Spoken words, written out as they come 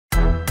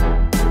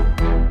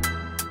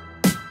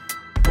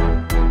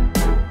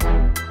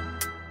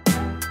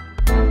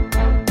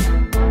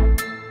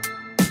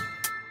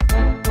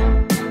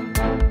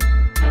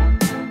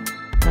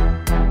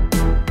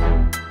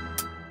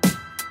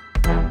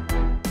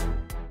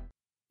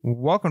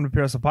Welcome to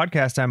Pure Hustle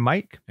Podcast. I'm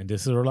Mike. And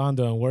this is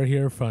Orlando, and we're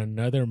here for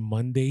another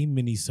Monday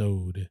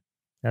mini-sode.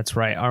 That's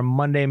right. Our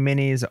Monday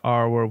minis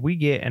are where we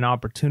get an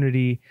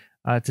opportunity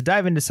to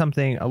dive into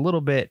something a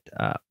little bit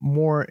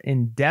more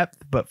in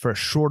depth, but for a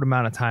short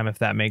amount of time, if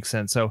that makes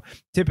sense. So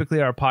typically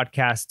our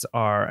podcasts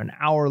are an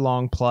hour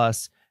long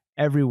plus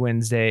every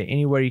Wednesday,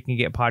 anywhere you can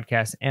get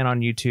podcasts and on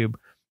YouTube.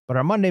 But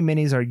our Monday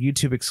minis are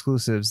YouTube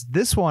exclusives.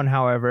 This one,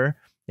 however,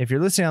 if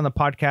you're listening on the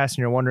podcast and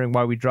you're wondering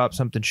why we drop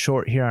something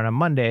short here on a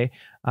Monday,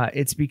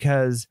 it's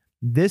because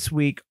this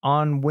week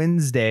on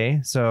Wednesday,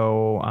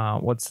 so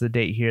what's the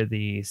date here?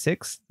 The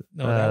 6th?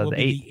 No, that will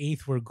be the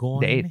 8th. We're going.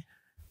 The 8th.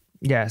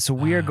 Yeah, so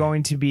we are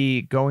going to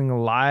be going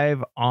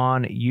live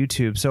on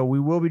YouTube. So we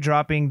will be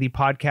dropping the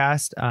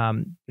podcast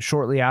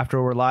shortly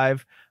after we're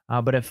live.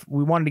 But if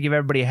we wanted to give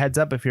everybody a heads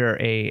up, if you're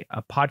a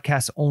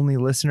podcast only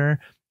listener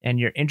and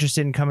you're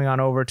interested in coming on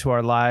over to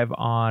our live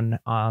on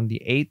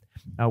the 8th,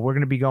 we're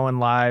going to be going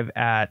live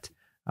at,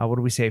 what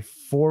do we say,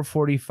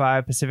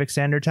 4:45 Pacific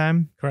Standard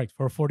Time? Correct,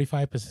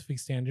 4:45 Pacific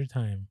Standard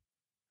Time.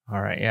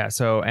 All right, yeah.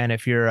 So, and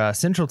if you're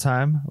Central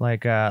Time,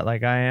 like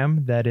I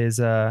am, that is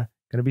going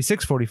to be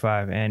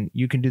 6:45, and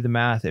you can do the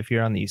math if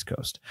you're on the East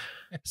Coast.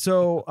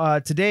 So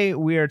today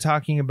we are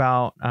talking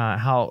about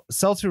how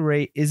sell-through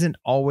rate isn't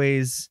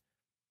always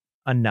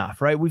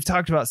enough, right? We've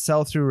talked about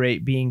sell-through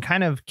rate being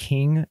kind of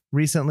king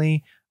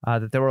recently,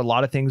 that there were a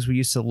lot of things we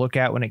used to look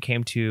at when it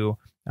came to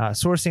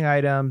sourcing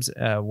items,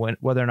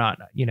 whether or not,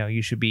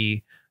 you should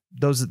be,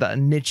 those are the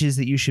niches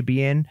that you should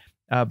be in.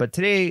 But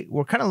today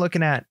we're kind of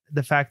looking at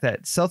the fact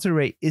that sell-through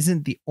rate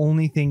isn't the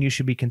only thing you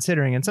should be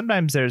considering. And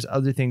sometimes there's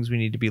other things we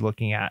need to be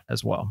looking at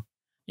as well.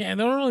 Yeah. And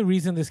the only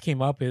reason this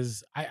came up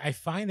is I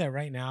find that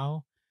right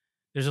now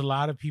there's a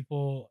lot of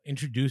people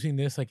introducing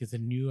this like it's a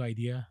new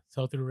idea,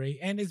 sell-through rate,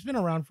 and it's been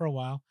around for a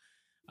while.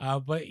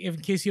 But if,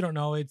 in case you don't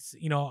know, it's,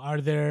 are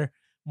there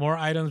more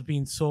items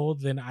being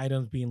sold than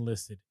items being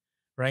listed,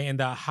 right? And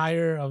the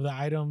higher of the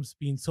items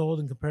being sold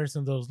in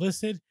comparison to those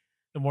listed,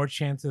 the more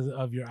chances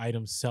of your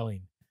items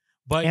selling.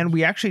 And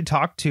we actually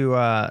talked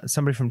to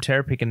somebody from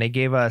Terapeak, and they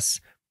gave us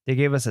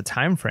a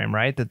time frame,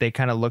 right? That they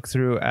kind of look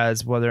through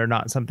as whether or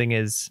not something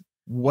is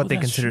what they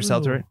consider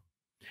sell-through rate.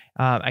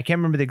 I can't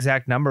remember the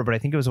exact number, but I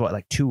think it was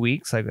like 2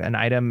 weeks, like an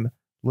item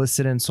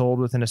listed and sold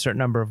within a certain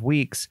number of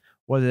weeks,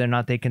 whether or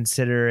not they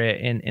consider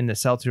it in the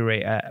sell-through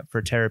rate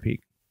for Terapeak.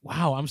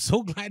 Wow, I'm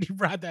so glad you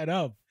brought that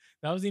up.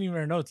 That wasn't even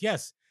our notes.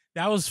 Yes,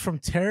 that was from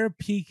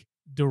Terapeak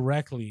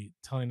directly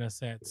telling us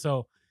that.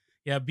 So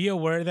yeah, be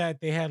aware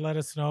that they had let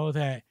us know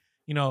that,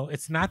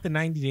 it's not the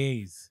 90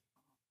 days,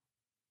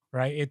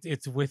 right?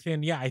 It's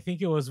within, I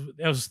think it was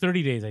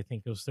 30 days. I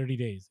think it was 30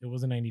 days. It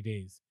wasn't 90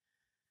 days.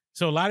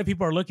 So a lot of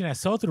people are looking at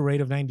sell-through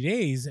rate of 90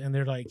 days and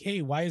they're like,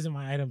 hey, why isn't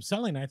my item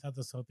selling? I thought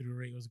the sell-through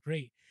rate was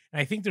great.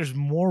 And I think there's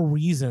more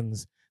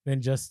reasons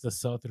than just the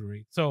sell-through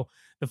rate. So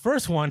the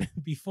first one,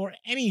 before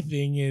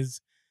anything,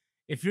 is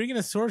if you're going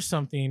to source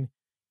something,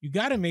 you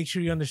got to make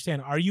sure you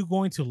understand, are you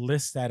going to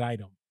list that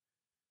item,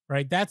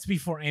 right? That's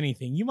before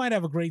anything. You might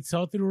have a great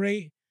sell-through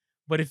rate,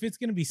 but if it's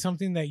going to be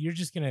something that you're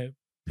just going to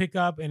pick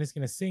up and it's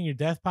going to sit in your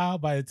death pile,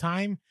 by the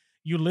time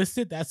you list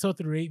it, that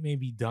sell-through rate may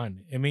be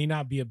done. It may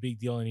not be a big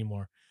deal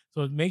anymore.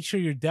 So make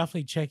sure you're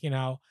definitely checking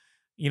out,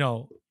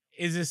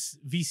 is this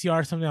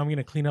VCR something I'm going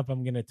to clean up,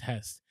 I'm going to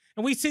test?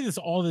 And we say this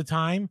all the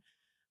time,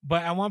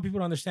 but I want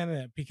people to understand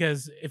that,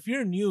 because if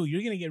you're new,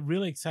 you're going to get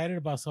really excited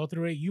about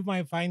sell-through rate. You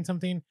might find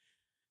something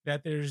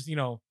that there's,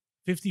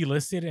 50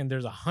 listed and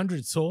there's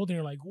 100 sold, and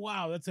you're like,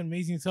 wow, that's an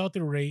amazing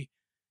sell-through rate.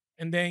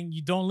 And then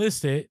you don't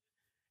list it.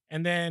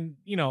 And then,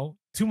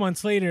 2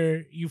 months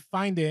later, you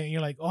find it and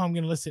you're like, oh, I'm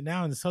going to list it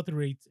now. And the sell-through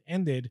rate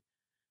ended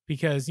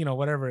because,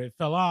 whatever, it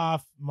fell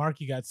off,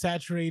 market got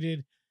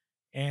saturated.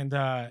 And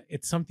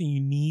it's something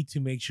you need to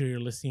make sure you're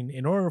listing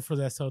in order for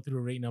that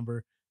sell-through rate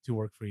number to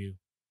work for you.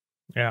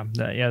 Yeah,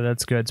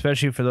 that's good,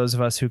 especially for those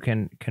of us who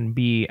can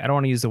be, I don't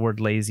want to use the word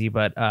lazy,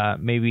 but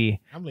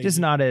maybe just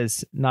not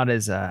as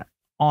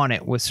on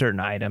it with certain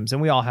items.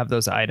 And we all have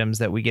those items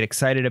that we get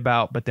excited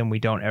about, but then we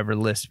don't ever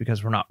list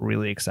because we're not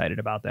really excited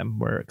about them.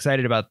 We're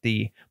excited about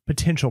the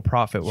potential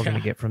profit we're going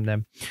to get from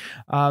them.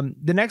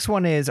 The next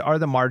one is, are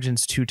the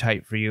margins too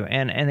tight for you?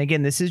 And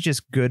again, this is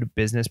just good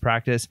business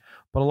practice,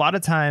 but a lot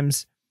of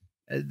times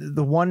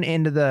the one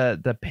end of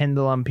the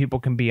pendulum people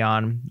can be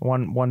on,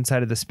 one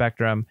side of the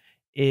spectrum,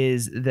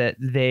 is that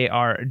they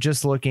are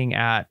just looking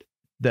at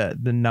the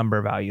number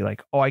value.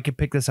 Like, oh, I could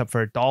pick this up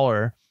for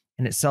 $1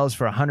 and it sells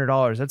for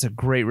 $100. That's a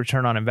great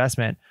return on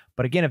investment.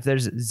 But again, if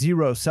there's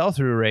zero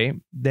sell-through rate,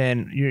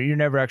 then you're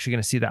never actually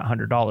going to see that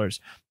 $100.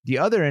 The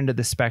other end of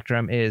the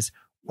spectrum is,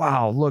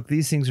 wow, look,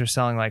 these things are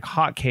selling like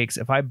hotcakes.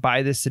 If I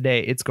buy this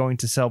today, it's going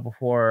to sell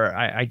before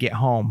I get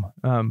home.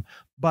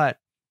 But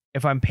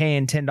if I'm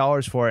paying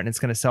 $10 for it and it's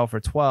going to sell for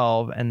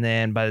 12, and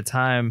then by the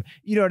time,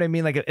 you know what I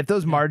mean? Like if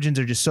those margins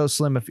are just so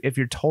slim, if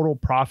your total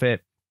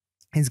profit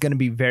is going to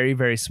be very,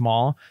 very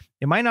small,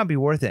 it might not be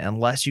worth it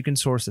unless you can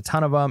source a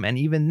ton of them. And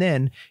even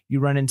then you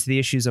run into the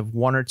issues of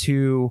one or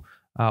two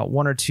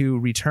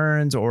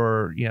returns,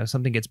 or,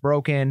 something gets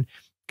broken.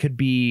 could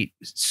be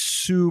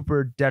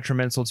super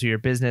detrimental to your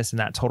business and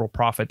that total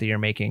profit that you're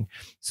making.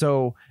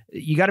 So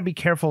you got to be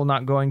careful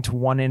not going to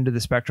one end of the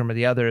spectrum or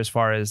the other as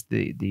far as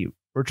the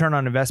return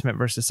on investment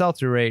versus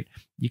sell-through rate.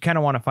 You kind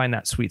of want to find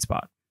that sweet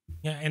spot.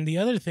 Yeah, and the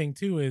other thing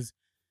too is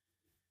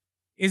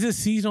it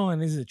seasonal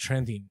and is it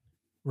trending?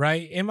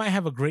 Right? It might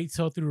have a great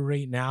sell-through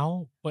rate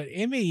now, but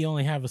it may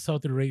only have a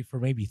sell-through rate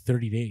for maybe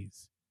 30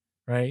 days.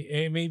 Right?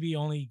 It may be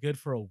only good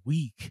for a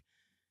week.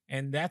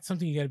 And that's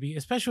something you got to be,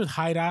 especially with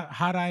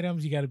hot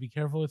items, you got to be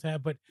careful with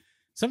that. But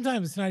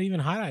sometimes it's not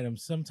even hot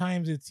items.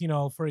 Sometimes it's,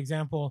 for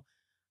example,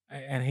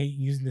 and I hate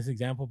using this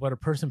example, but a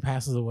person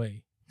passes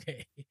away.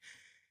 Okay.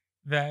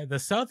 The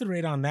sell-through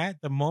rate on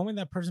that, the moment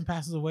that person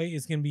passes away,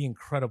 is going to be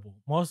incredible.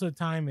 Most of the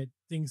time,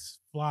 things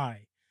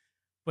fly.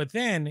 But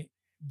then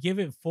give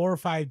it 4 or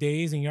 5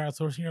 days and you're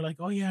outsourcing, you're like,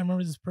 oh yeah, I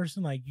remember this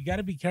person. Like, you got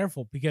to be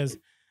careful because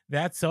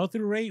that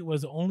sell-through rate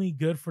was only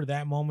good for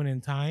that moment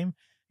in time.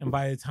 And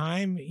by the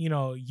time,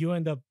 you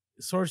end up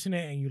sourcing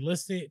it and you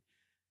list it,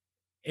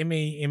 it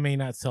may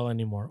not sell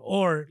anymore.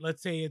 Or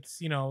let's say it's,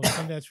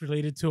 something that's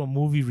related to a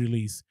movie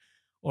release,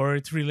 or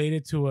it's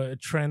related to a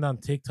trend on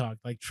TikTok.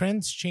 Like,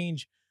 trends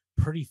change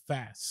pretty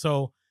fast.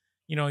 So,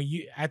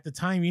 you at the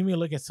time you may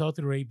look at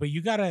sell-through rate, but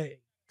you gotta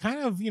kind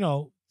of,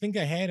 think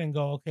ahead and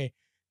go, okay,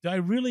 do I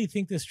really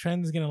think this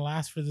trend is gonna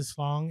last for this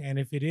long? And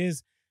if it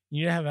is,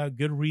 you need to have a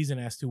good reason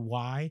as to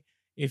why,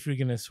 if you're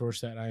gonna source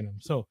that item.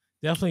 So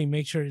definitely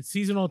make sure it's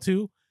seasonal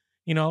too.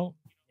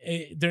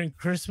 During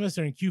Christmas,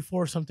 during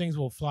Q4, some things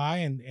will fly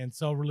and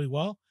sell really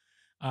well.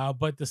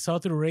 But the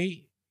sell-through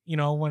rate,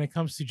 when it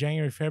comes to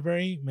January,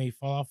 February, may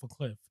fall off a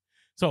cliff.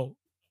 So,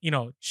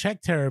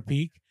 check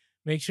Terapeak.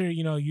 Make sure,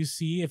 you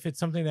see if it's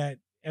something that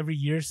every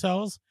year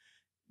sells.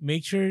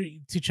 Make sure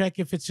to check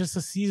if it's just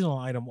a seasonal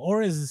item,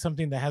 or is it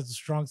something that has a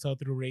strong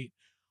sell-through rate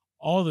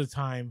all the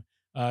time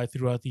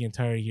throughout the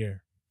entire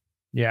year.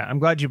 Yeah, I'm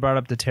glad you brought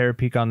up the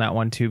Terapeak on that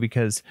one too,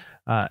 because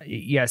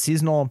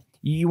seasonal,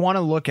 you want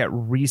to look at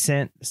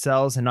recent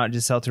sales and not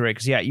just sell-through rate.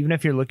 Because even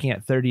if you're looking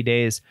at 30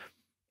 days,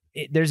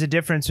 there's a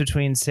difference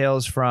between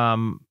sales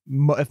from,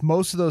 if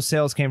most of those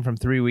sales came from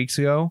 3 weeks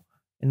ago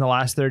in the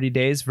last 30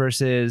 days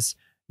versus,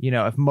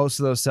 if most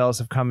of those sales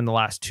have come in the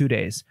last 2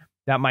 days.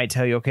 That might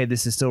tell you, okay,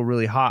 this is still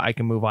really hot, I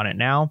can move on it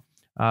now.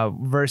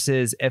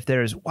 Versus if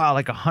there's,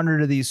 like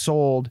 100 of these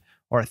sold,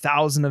 or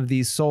 1,000 of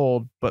these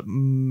sold, but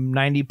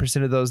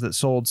 90% of those that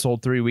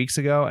sold 3 weeks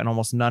ago, and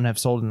almost none have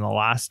sold in the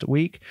last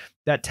week.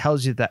 That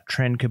tells you that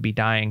trend could be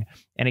dying.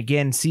 And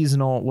again,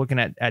 seasonal, looking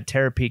at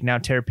Terapeak, now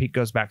Terapeak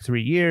goes back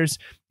 3 years.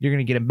 You're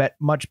going to get a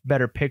much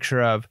better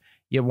picture of,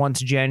 once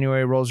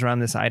January rolls around,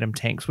 this item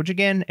tanks, which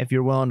again, if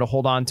you're willing to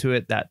hold on to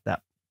it, that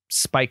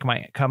spike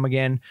might come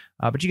again.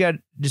 But you got to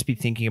just be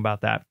thinking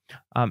about that.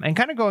 And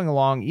kind of going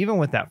along, even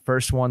with that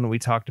first one that we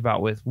talked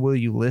about with, will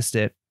you list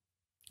it?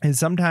 And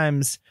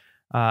sometimes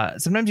you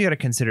got to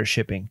consider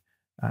shipping.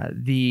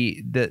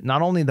 The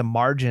not only the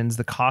margins,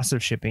 the cost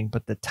of shipping,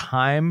 but the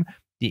time,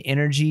 the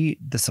energy,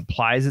 the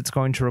supplies it's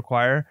going to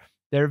require.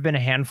 There have been a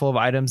handful of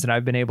items that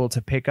I've been able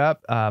to pick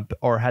up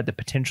or had the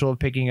potential of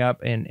picking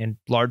up in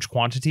large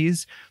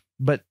quantities.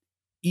 But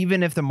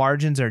even if the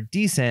margins are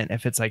decent,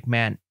 if it's like,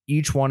 man,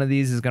 each one of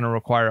these is going to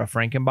require a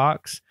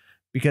Frankenbox,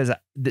 because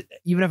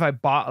even if I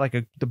bought like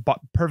the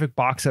perfect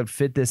box that would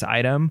fit this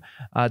item,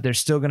 there's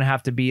still going to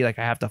have to be like,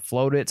 I have to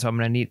float it. So I'm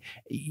going to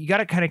you got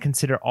to kind of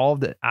consider all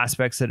of the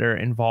aspects that are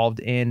involved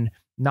in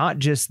not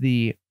just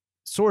the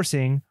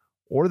sourcing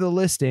or the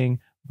listing,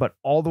 but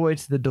all the way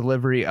to the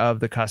delivery of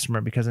the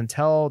customer. Because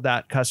until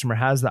that customer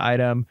has the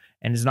item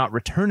and is not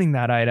returning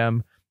that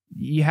item,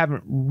 you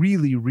haven't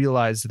really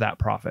realized that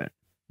profit.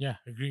 Yeah,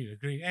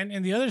 agreed.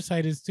 And the other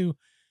side is too,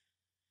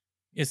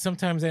 is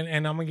sometimes,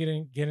 and I'm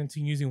gonna get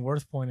into using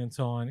WorthPoint and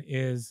so on,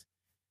 is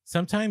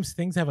sometimes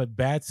things have a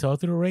bad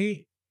sell-through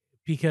rate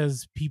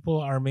because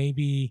people are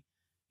maybe,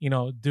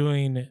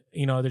 doing,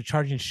 they're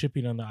charging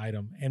shipping on the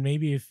item. And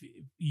maybe if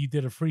you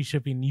did a free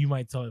shipping, you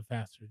might sell it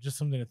faster. Just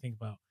something to think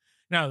about.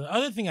 Now, the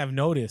other thing I've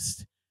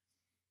noticed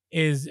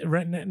is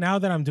now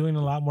that I'm doing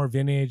a lot more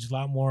vintage, a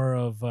lot more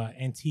of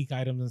antique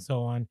items and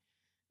so on,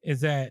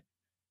 is that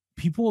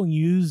people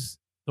use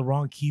the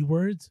wrong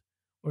keywords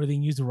or they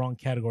use the wrong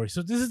category.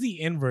 So this is the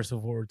inverse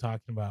of what we're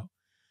talking about,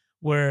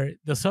 where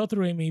the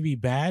sell-through rate may be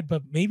bad,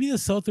 but maybe the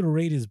sell-through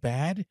rate is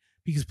bad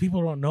because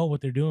people don't know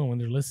what they're doing when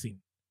they're listing,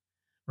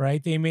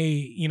 right? They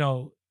may,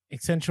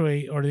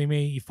 accentuate, or they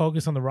may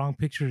focus on the wrong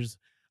pictures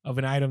of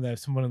an item that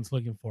someone's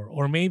looking for.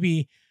 Or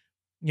maybe,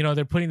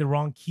 they're putting the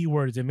wrong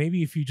keywords. And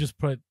maybe if you just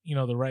put,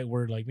 the right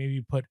word, like maybe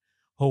you put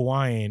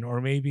Hawaiian, or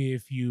maybe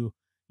if you,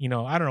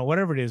 I don't know,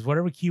 whatever it is,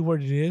 whatever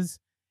keyword it is,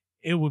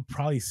 it would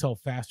probably sell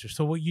faster.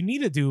 So what you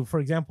need to do, for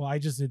example, I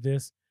just did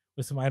this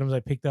with some items I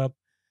picked up.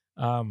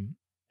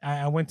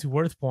 I went to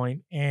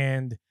WorthPoint,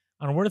 and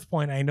on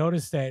WorthPoint, I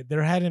noticed that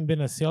there hadn't been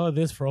a sale of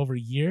this for over a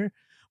year,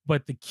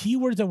 but the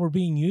keywords that were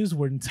being used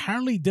were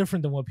entirely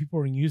different than what people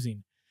were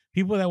using.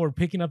 People that were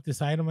picking up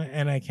this item,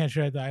 and I can't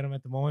share the item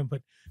at the moment,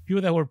 but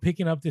people that were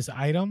picking up this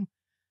item,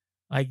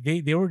 like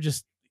they were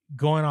just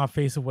going off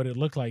face of what it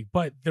looked like.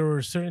 But there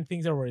were certain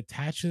things that were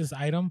attached to this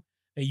item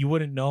that you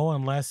wouldn't know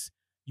unless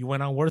you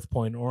went on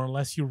WorthPoint or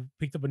unless you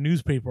picked up a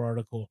newspaper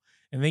article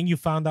and then you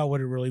found out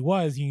what it really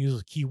was. You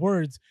use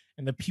keywords,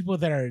 and the people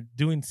that are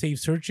doing safe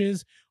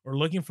searches or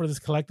looking for this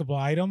collectible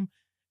item,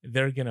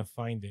 they're gonna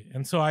find it.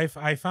 And so I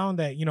found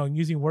that, you know,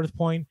 using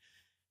WorthPoint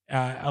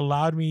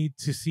allowed me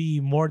to see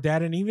more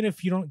data. And even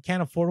if you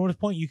can't afford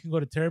WorthPoint, you can go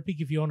to Terapeak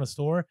if you own a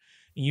store,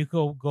 and you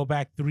go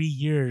back 3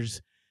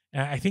 years.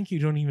 I think you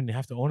don't even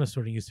have to own a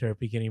store to use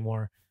Terapeak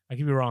anymore. I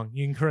could be wrong.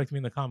 You can correct me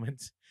in the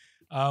comments.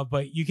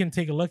 But you can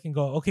take a look and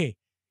go, okay,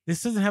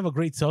 this doesn't have a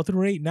great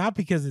sell-through rate, not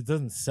because it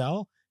doesn't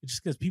sell, it's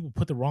just because people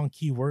put the wrong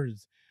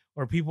keywords,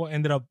 or people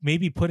ended up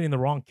maybe putting in the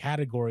wrong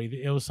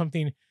category. It was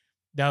something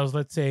that was,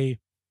 let's say,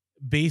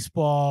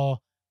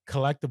 baseball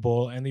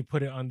collectible, and they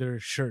put it under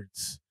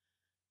shirts,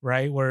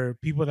 right? Where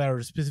people that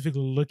are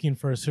specifically looking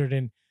for a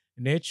certain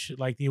niche,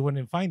 like, they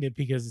wouldn't find it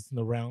because it's in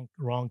the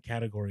wrong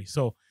category.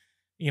 So,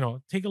 you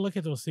know, take a look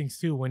at those things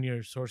too when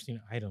you're sourcing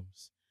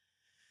items.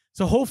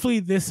 So hopefully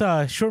this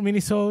short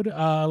minisode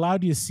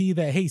allowed you to see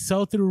that, hey,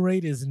 sell-through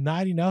rate is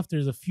not enough.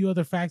 There's a few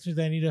other factors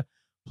that need to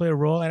play a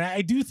role. And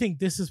I do think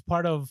this is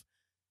part of,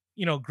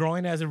 you know,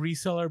 growing as a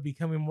reseller,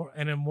 becoming more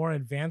and a more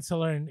advanced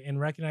seller,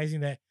 and recognizing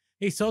that,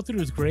 hey,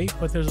 sell-through is great,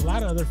 but there's a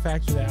lot of other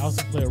factors that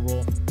also play a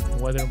role in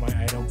whether my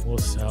item will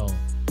sell.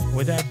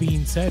 With that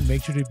being said,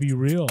 make sure to be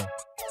real,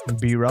 and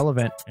be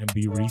relevant, and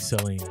be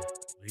reselling.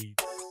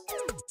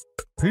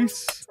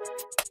 Peace.